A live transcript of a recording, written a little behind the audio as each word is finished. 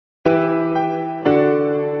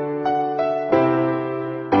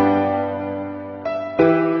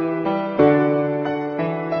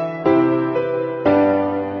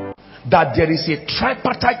that there is a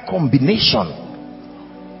tripartite combination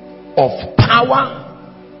of power,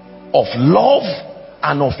 of love,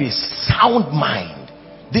 and of a sound mind.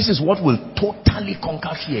 This is what will totally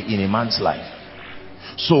conquer fear in a man's life.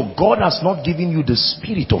 So God has not given you the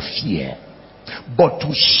spirit of fear, but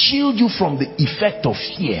to shield you from the effect of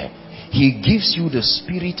fear, he gives you the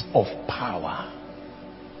spirit of power.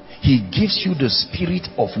 He gives you the spirit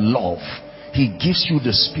of love. He gives you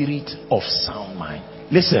the spirit of sound mind.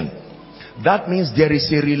 Listen, that means there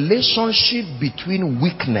is a relationship between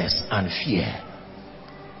weakness and fear.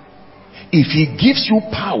 If he gives you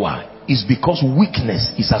power, it's because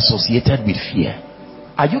weakness is associated with fear.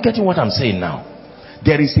 Are you getting what I'm saying now?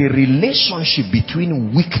 There is a relationship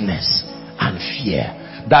between weakness and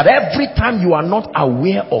fear. That every time you are not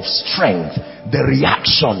aware of strength, the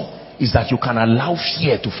reaction is that you can allow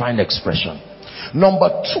fear to find expression. Number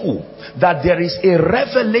two, that there is a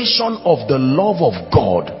revelation of the love of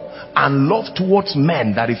God and love towards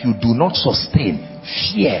men, that if you do not sustain,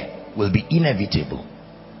 fear will be inevitable.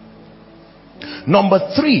 Number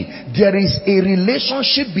three, there is a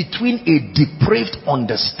relationship between a depraved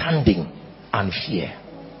understanding and fear.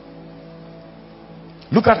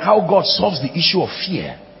 Look at how God solves the issue of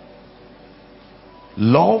fear.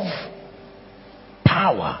 Love,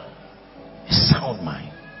 power, sound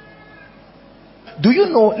mind. Do you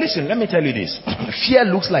know, listen, let me tell you this. Fear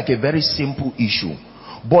looks like a very simple issue.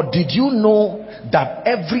 But did you know that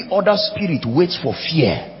every other spirit waits for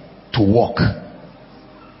fear to work?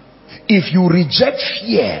 If you reject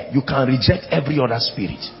fear, you can reject every other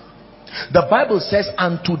spirit. The Bible says,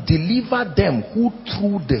 and to deliver them who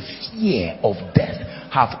through the fear of death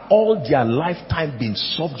have all their lifetime been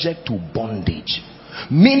subject to bondage.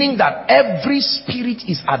 Meaning that every spirit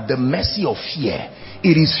is at the mercy of fear.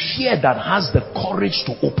 It is fear that has the courage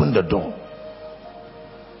to open the door.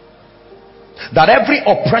 That every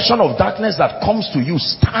oppression of darkness that comes to you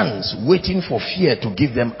stands waiting for fear to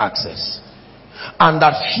give them access. And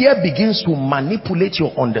that fear begins to manipulate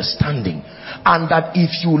your understanding. And that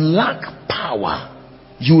if you lack power,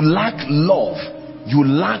 you lack love, you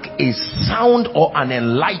lack a sound or an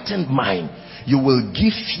enlightened mind, you will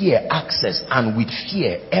give fear access, and with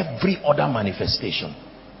fear every other manifestation.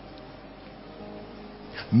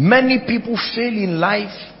 Many people fail in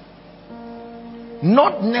life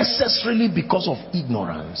not necessarily because of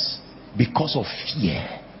ignorance, because of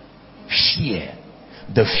fear. Fear.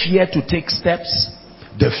 The fear to take steps,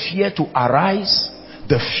 the fear to arise,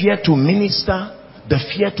 the fear to minister, the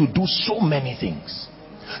fear to do so many things.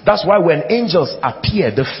 That's why when angels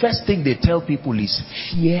appear, the first thing they tell people is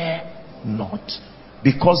fear not,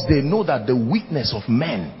 because they know that the weakness of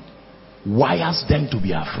men wires them to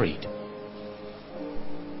be afraid.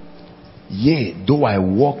 Yea, though I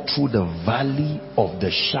walk through the valley of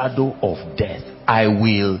the shadow of death, I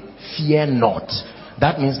will fear not.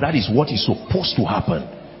 That means that is what is supposed to happen.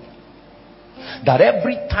 That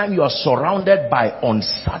every time you are surrounded by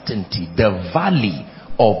uncertainty, the valley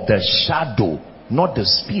of the shadow, not the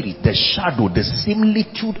spirit, the shadow, the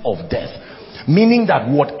similitude of death, meaning that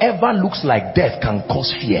whatever looks like death can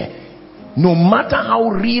cause fear. No matter how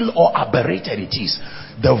real or aberrated it is,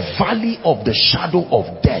 the valley of the shadow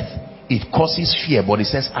of death, it causes fear. But it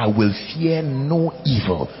says, I will fear no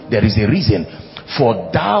evil. There is a reason.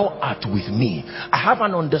 For thou art with me. I have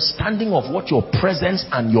an understanding of what your presence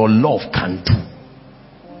and your love can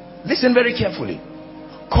do. Listen very carefully.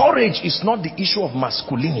 Courage is not the issue of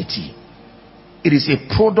masculinity. It is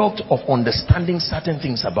a product of understanding certain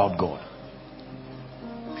things about God.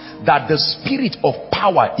 That the spirit of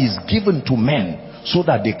power is given to men so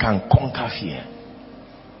that they can conquer fear.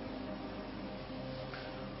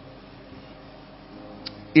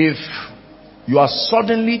 If you are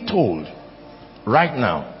suddenly told right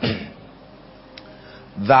now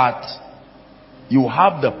that you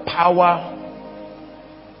have the power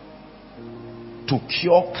to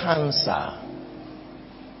cure cancer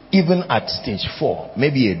even at stage 4,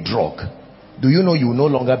 maybe a drug, do you know you will no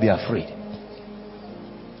longer be afraid?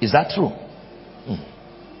 Is that true?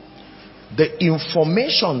 The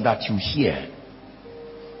information that you hear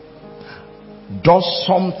does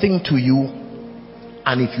something to you,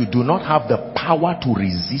 and if you do not have the power to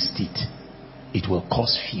resist it, it will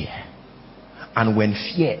cause fear. And when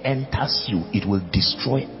fear enters you, it will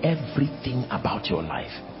destroy everything about your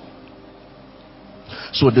life.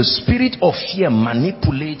 So the spirit of fear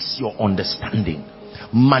manipulates your understanding,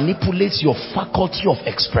 manipulates your faculty of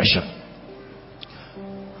expression.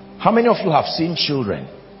 How many of you have seen children?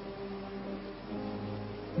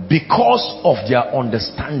 Because of their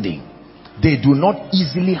understanding, they do not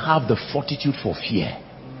easily have the fortitude for fear.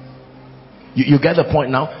 You get the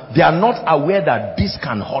point now? They are not aware that this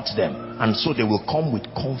can hurt them, and so they will come with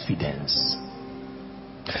confidence.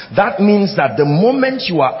 That means that the moment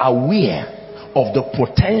you are aware of the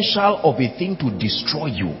potential of a thing to destroy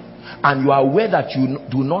you, and you are aware that you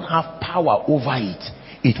do not have power over it,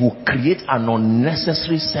 it will create an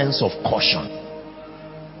unnecessary sense of caution.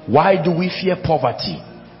 Why do we fear poverty?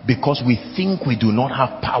 Because we think we do not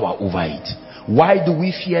have power over it. Why do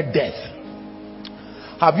we fear death?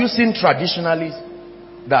 Have you seen traditionalists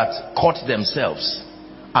that cut themselves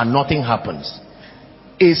and nothing happens?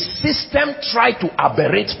 A system tried to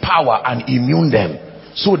aberrate power and immune them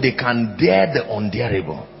so they can dare the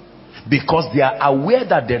undareable, because they are aware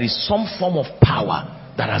that there is some form of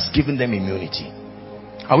power that has given them immunity.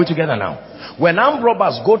 Are we together now? When armed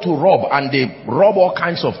robbers go to rob and they rob all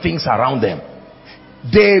kinds of things around them,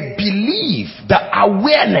 they believe the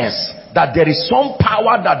awareness that there is some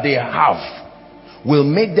power that they have will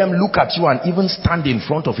make them look at you and even stand in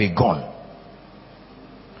front of a gun.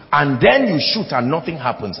 And then you shoot and nothing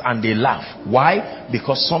happens, and they laugh. Why?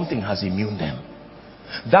 Because something has immune them.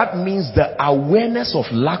 That means the awareness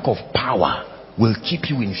of lack of power will keep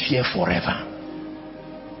you in fear forever.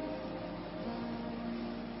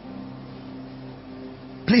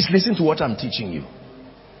 Please listen to what I'm teaching you.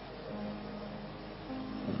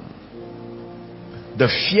 The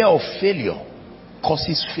fear of failure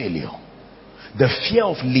causes failure. The fear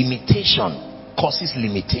of limitation causes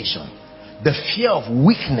limitation. The fear of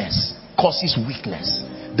weakness causes weakness.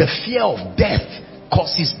 The fear of death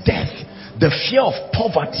causes death. The fear of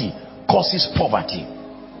poverty causes poverty.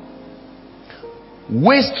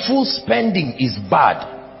 Wasteful spending is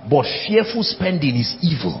bad, but fearful spending is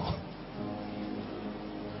evil.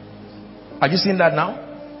 Are you seeing that now?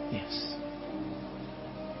 Yes.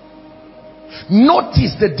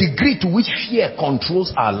 Notice the degree to which fear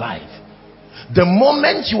controls our life. The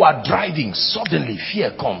moment you are driving, suddenly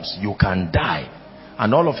fear comes. You can die.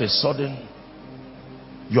 And all of a sudden,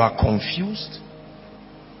 you are confused.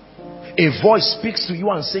 A voice speaks to you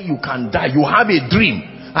and says you can die. You have a dream,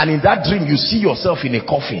 and in that dream you see yourself in a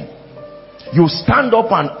coffin. You stand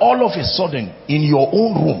up, and all of a sudden in your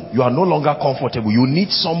own room you are no longer comfortable. You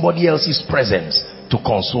need somebody else's presence to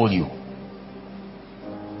console you.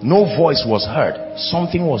 No voice was heard.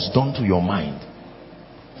 Something was done to your mind.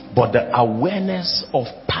 But the awareness of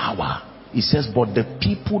power, it says, but the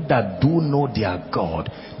people that do know their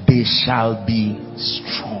God, they shall be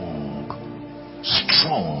strong.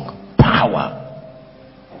 Strong. Power.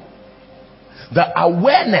 The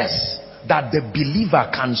awareness that the believer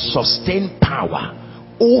can sustain power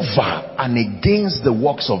over and against the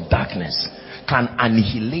works of darkness can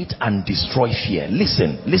annihilate and destroy fear.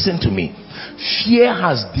 Listen to me. Fear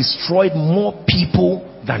has destroyed more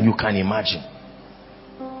people than you can imagine.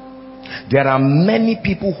 There are many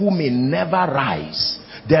people who may never rise.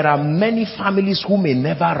 There are many families who may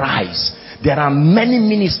never rise. There are many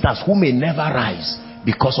ministers who may never rise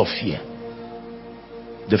because of fear.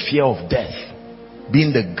 The fear of death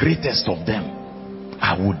being the greatest of them.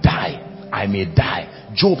 I will die. I may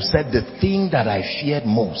die. Job said, the thing that I feared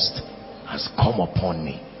most has come upon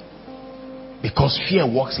me. Because fear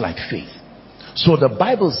works like faith. So the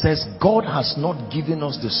Bible says God has not given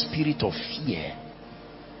us the spirit of fear,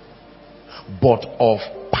 but of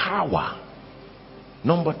power.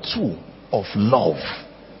 Number 2, of love.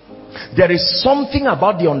 There is something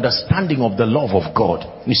about the understanding of the love of God.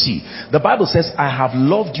 You see, the Bible says, I have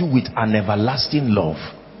loved you with an everlasting love,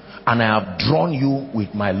 and I have drawn you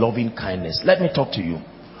with my loving kindness. Let me talk to you.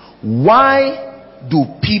 Why do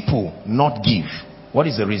people not give? What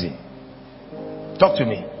is the reason? Talk to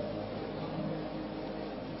me.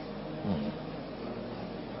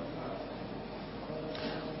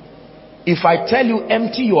 If I tell you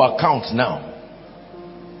empty your account now,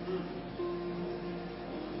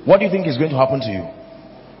 what do you think is going to happen to you?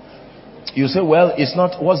 You say, well, it's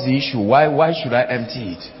not, what's the issue? Why should I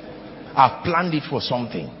empty it? I've planned it for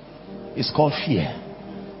something. It's called fear.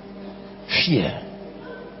 Fear.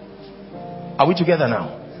 Are we together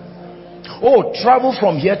now? Oh, travel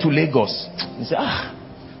from here to Lagos. You say,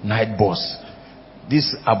 night bus.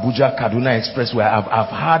 This Abuja Kaduna Expressway, I've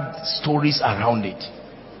had stories around it.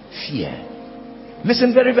 Fear.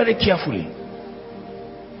 Listen very, very carefully.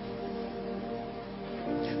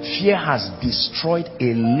 Fear has destroyed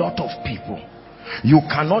a lot of people. You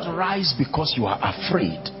cannot rise because you are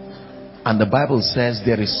afraid. And the Bible says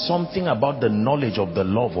there is something about the knowledge of the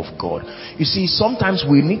love of God. You see, sometimes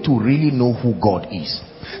we need to really know who God is.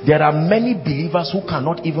 There are many believers who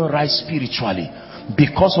cannot even rise spiritually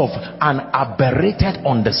because of an aberrated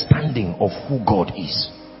understanding of who God is.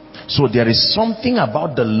 So there is something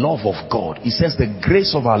about the love of God. It says the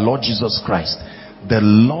grace of our Lord Jesus Christ, the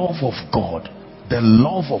love of God, the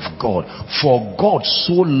love of God. For God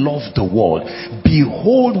so loved the world.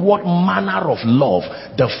 Behold what manner of love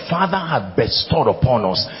the Father had bestowed upon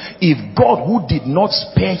us. If God, who did not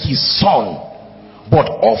spare his son but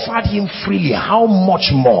offered him freely, how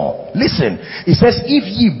much more? Listen, it says, if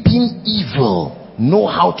ye being evil know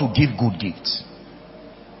how to give good gifts.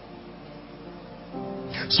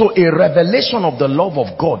 So a revelation of the love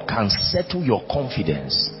of God can settle your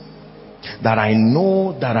confidence. That I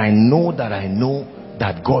know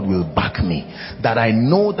that God will back me. That I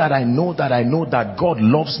know that God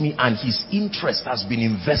loves me and his interest has been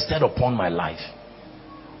invested upon my life.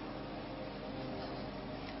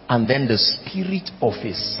 And then the spirit of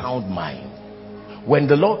a sound mind. When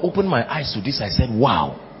the Lord opened my eyes to this, I said,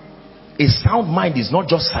 wow, a sound mind is not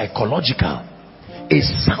just psychological. A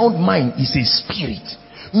sound mind is a spirit.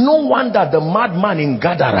 No wonder the madman in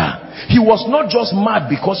Gadara, he was not just mad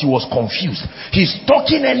because he was confused. His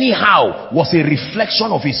talking anyhow was a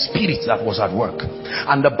reflection of his spirit that was at work.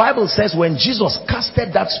 And the Bible says when Jesus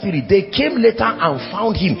casted that spirit, they came later and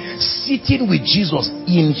found him sitting with Jesus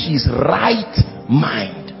in his right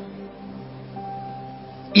mind.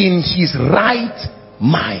 In his right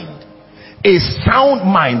mind. A sound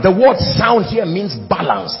mind. The word sound here means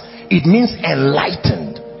balance. It means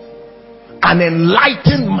enlightened. An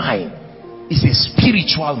enlightened mind is a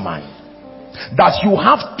spiritual mind. That you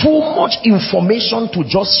have too much information to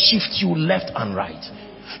just shift you left and right.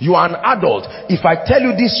 You are an adult. If I tell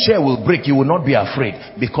you this chair will break, you will not be afraid,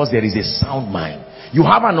 because there is a sound mind. You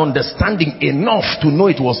have an understanding enough to know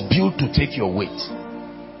it was built to take your weight.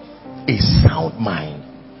 A sound mind.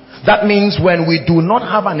 That means when we do not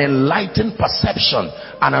have an enlightened perception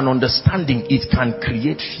and an understanding, it can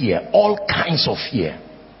create fear. All kinds of fear.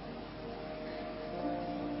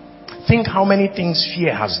 Think how many things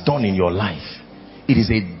fear has done in your life. It is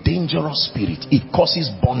a dangerous spirit. It causes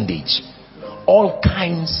bondage. All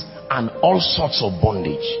kinds and all sorts of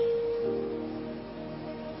bondage.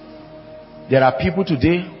 There are people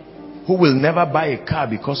today who will never buy a car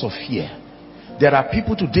because of fear. There are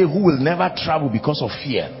people today who will never travel because of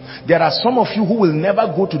fear. There are some of you who will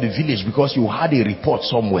never go to the village because you had a report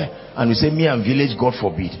somewhere and you say, me and village, God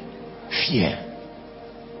forbid. Fear.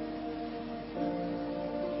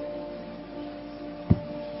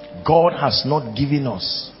 God has not given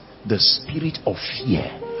us the spirit of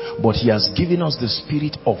fear, but he has given us the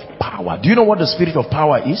spirit of power. Do you know what the spirit of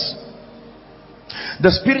power is?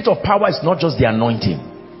 The spirit of power is not just the anointing.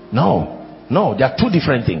 No, there are two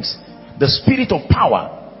different things. The spirit of power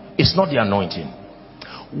is not the anointing.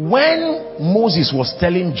 When Moses was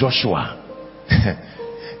telling Joshua,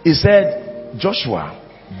 he said, Joshua,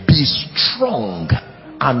 be strong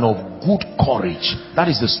and of good courage. That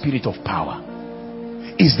is the spirit of power.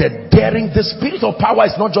 Is the daring. The spirit of power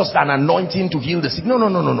is not just an anointing to heal the sick. No.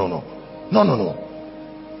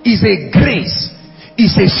 It's a grace.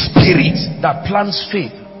 It's a spirit that plants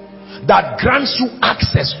faith, that grants you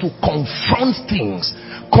access to confront things,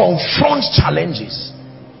 confront challenges.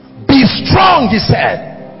 Be strong, he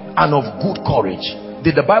said, and of good courage.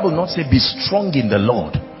 Did the Bible not say be strong in the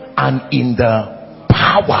Lord and in the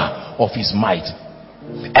power of his might?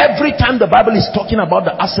 Every time the Bible is talking about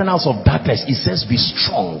the arsenals of darkness, it says be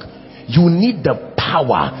strong. You need the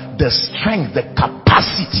power, the strength, the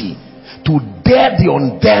capacity to dare the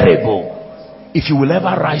undareable if you will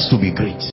ever rise to be great.